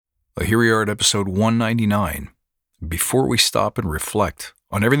Well, here we are at episode 199. Before we stop and reflect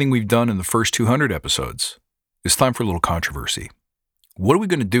on everything we've done in the first 200 episodes, it's time for a little controversy. What are we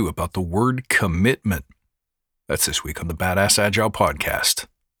going to do about the word commitment? That's this week on the Badass Agile Podcast.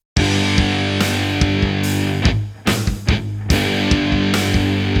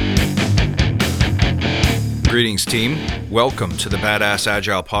 Greetings, team. Welcome to the Badass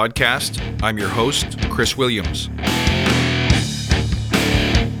Agile Podcast. I'm your host, Chris Williams.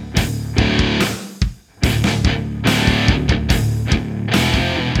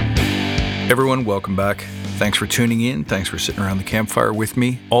 Everyone, welcome back. Thanks for tuning in. Thanks for sitting around the campfire with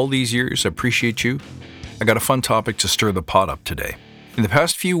me all these years. I appreciate you. I got a fun topic to stir the pot up today. In the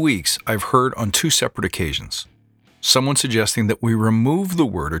past few weeks, I've heard on two separate occasions someone suggesting that we remove the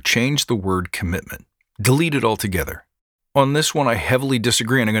word or change the word commitment, delete it altogether. On this one, I heavily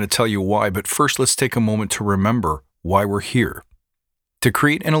disagree, and I'm going to tell you why. But first, let's take a moment to remember why we're here. To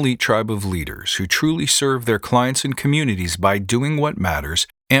create an elite tribe of leaders who truly serve their clients and communities by doing what matters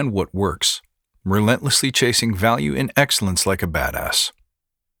and what works, relentlessly chasing value and excellence like a badass.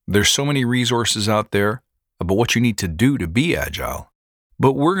 There's so many resources out there about what you need to do to be agile,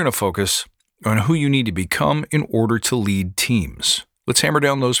 but we're going to focus on who you need to become in order to lead teams. Let's hammer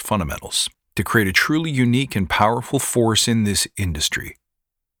down those fundamentals to create a truly unique and powerful force in this industry.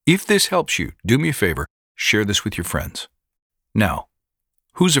 If this helps you, do me a favor, share this with your friends. Now,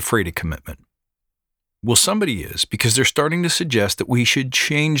 who's afraid of commitment? Well, somebody is, because they're starting to suggest that we should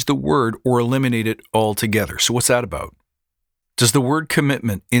change the word or eliminate it altogether. So what's that about? Does the word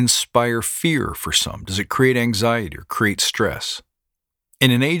commitment inspire fear for some? Does it create anxiety or create stress? In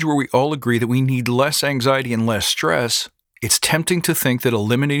an age where we all agree that we need less anxiety and less stress, it's tempting to think that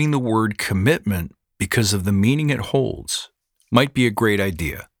eliminating the word commitment because of the meaning it holds might be a great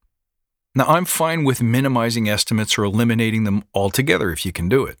idea. Now, I'm fine with minimizing estimates or eliminating them altogether if you can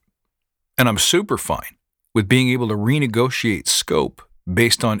do it. And I'm super fine with being able to renegotiate scope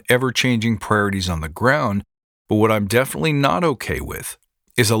based on ever-changing priorities on the ground. But what I'm definitely not okay with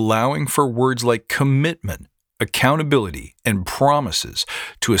is allowing for words like commitment, accountability, and promises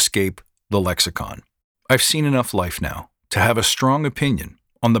to escape the lexicon. I've seen enough life now to have a strong opinion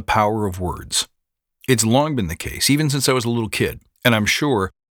on the power of words. It's long been the case, even since I was a little kid, and I'm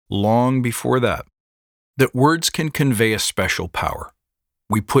sure long before that words can convey a special power.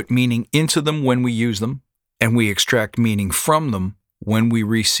 We put meaning into them when we use them, and we extract meaning from them when we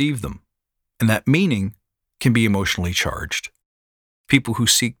receive them. And that meaning can be emotionally charged. People who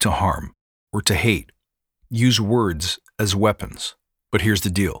seek to harm or to hate use words as weapons. But here's the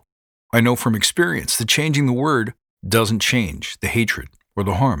deal. I know from experience that changing the word doesn't change the hatred or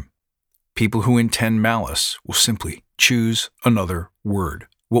the harm. People who intend malice will simply choose another word.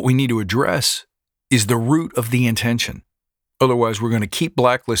 What we need to address is the root of the intention. Otherwise, we're going to keep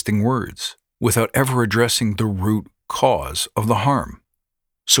blacklisting words without ever addressing the root cause of the harm.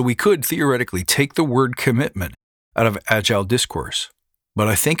 So we could theoretically take the word commitment out of agile discourse, but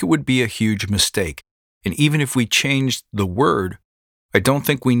I think it would be a huge mistake. And even if we changed the word, I don't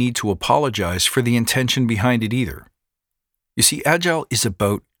think we need to apologize for the intention behind it either. You see, agile is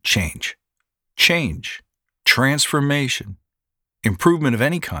about change. Change, transformation, improvement of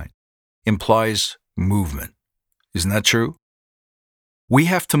any kind implies movement. Isn't that true? We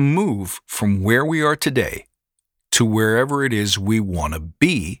have to move from where we are today to wherever it is we want to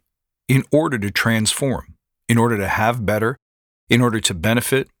be in order to transform, in order to have better, in order to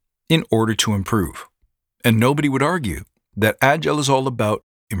benefit, in order to improve. And nobody would argue that Agile is all about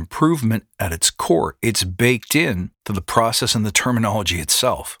improvement at its core. It's baked in to the process and the terminology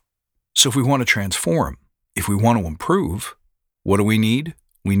itself. So if we want to transform, if we want to improve, what do we need?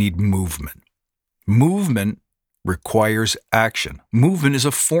 We need movement. Movement requires action. Movement is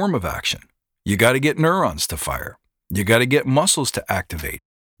a form of action. You got to get neurons to fire. You got to get muscles to activate.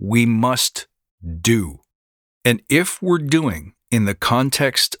 We must do. And if we're doing in the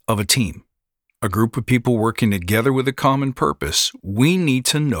context of a team, a group of people working together with a common purpose, we need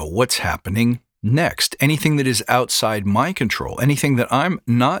to know what's happening next. Anything that is outside my control, anything that I'm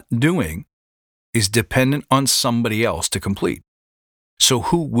not doing, is dependent on somebody else to complete. So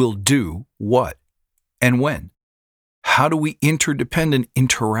who will do what and when? How do we interdependent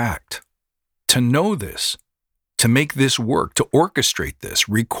interact? To know this, to make this work, to orchestrate this,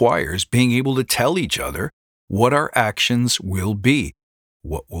 requires being able to tell each other what our actions will be.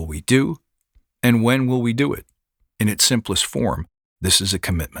 What will we do? And when will we do it? In its simplest form, this is a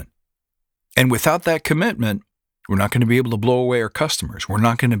commitment. And without that commitment, we're not going to be able to blow away our customers. We're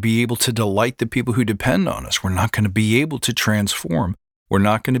not going to be able to delight the people who depend on us. We're not going to be able to transform. We're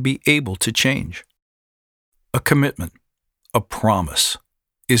not going to be able to change. A commitment, a promise,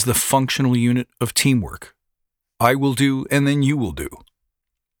 is the functional unit of teamwork. I will do, and then you will do.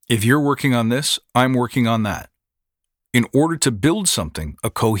 If you're working on this, I'm working on that. In order to build something, a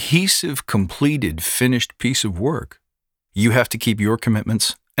cohesive, completed, finished piece of work, you have to keep your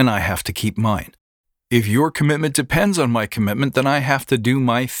commitments, and I have to keep mine. If your commitment depends on my commitment, then I have to do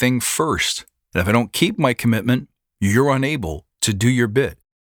my thing first. And if I don't keep my commitment, you're unable to do your bit.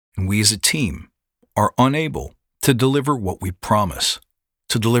 And we as a team are unable to deliver what we promise,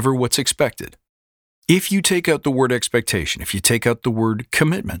 to deliver what's expected. If you take out the word expectation, if you take out the word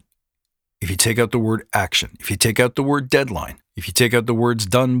commitment, if you take out the word action, if you take out the word deadline, if you take out the words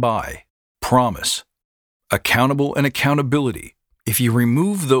done by, promise, accountable, and accountability, if you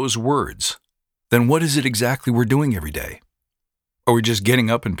remove those words, then what is it exactly we're doing every day? Are we just getting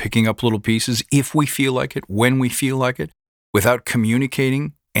up and picking up little pieces if we feel like it, when we feel like it, without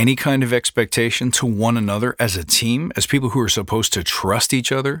communicating any kind of expectation to one another as a team, as people who are supposed to trust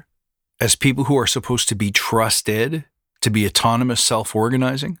each other, as people who are supposed to be trusted, to be autonomous,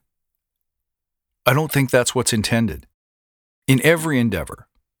 self-organizing? I don't think that's what's intended. In every endeavor,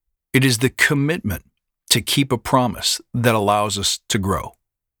 it is the commitment to keep a promise that allows us to grow.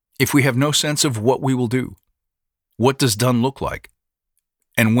 If we have no sense of what we will do, what does done look like,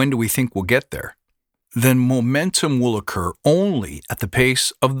 and when do we think we'll get there, then momentum will occur only at the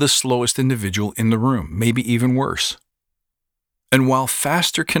pace of the slowest individual in the room, maybe even worse. And while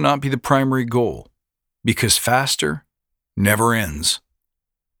faster cannot be the primary goal, because faster never ends,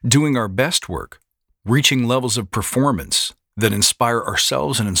 doing our best work, reaching levels of performance that inspire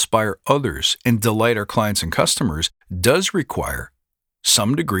ourselves and inspire others and delight our clients and customers does require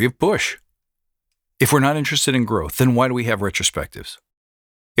some degree of push. If we're not interested in growth, then why do we have retrospectives?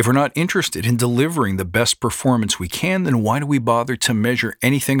 If we're not interested in delivering the best performance we can, then why do we bother to measure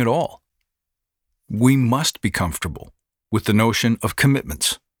anything at all? We must be comfortable with the notion of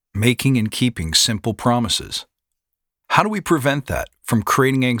commitments, making and keeping simple promises. How do we prevent that from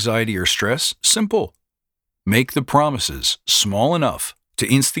creating anxiety or stress? Simple. Make the promises small enough to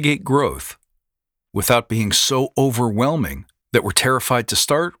instigate growth without being so overwhelming that we're terrified to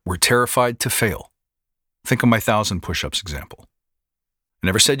start, we're terrified to fail. Think of my 1,000 push-ups example. I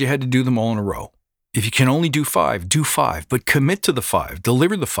never said you had to do them all in a row. If you can only do 5, do 5, but commit to the 5,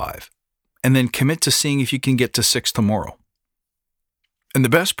 deliver the 5, and then commit to seeing if you can get to 6 tomorrow. And the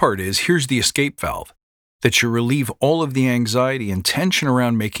best part is, here's the escape valve, that you relieve all of the anxiety and tension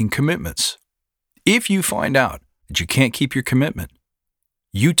around making commitments. If you find out that you can't keep your commitment,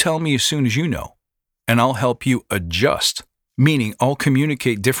 you tell me as soon as you know, and I'll help you adjust, meaning I'll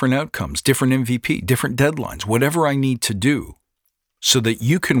communicate different outcomes, different MVP, different deadlines, whatever I need to do, so that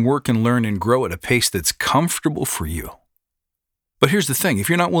you can work and learn and grow at a pace that's comfortable for you. But here's the thing, if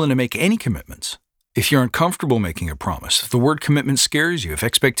you're not willing to make any commitments, if you're uncomfortable making a promise, if the word commitment scares you, if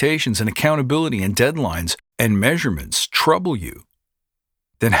expectations and accountability and deadlines and measurements trouble you,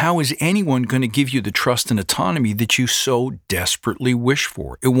 then how is anyone going to give you the trust and autonomy that you so desperately wish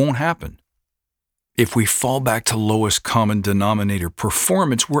for? It won't happen. If we fall back to lowest common denominator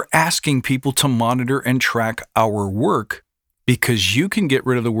performance, we're asking people to monitor and track our work because you can get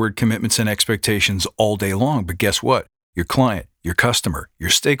rid of the word commitments and expectations all day long, but guess what? Your client, your customer, your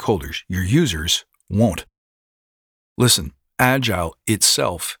stakeholders, your users won't. Listen, Agile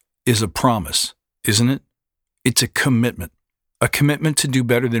itself is a promise, isn't it? It's a commitment to do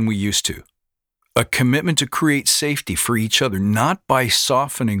better than we used to, a commitment to create safety for each other, not by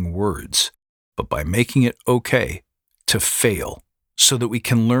softening words, but by making it okay to fail so that we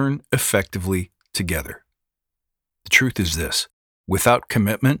can learn effectively together. The truth is this, without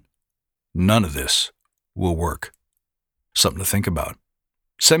commitment, none of this will work. Something to think about.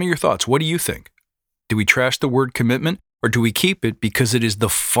 Send me your thoughts. What do you think? Do we trash the word commitment, or do we keep it because it is the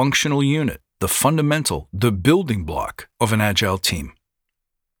functional unit, the fundamental, the building block of an Agile team?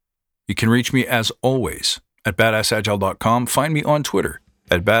 You can reach me as always at badassagile.com. Find me on Twitter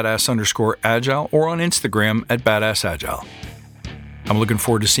at badass_agile or on Instagram at badassagile. I'm looking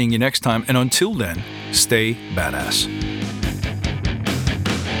forward to seeing you next time, and until then, stay badass.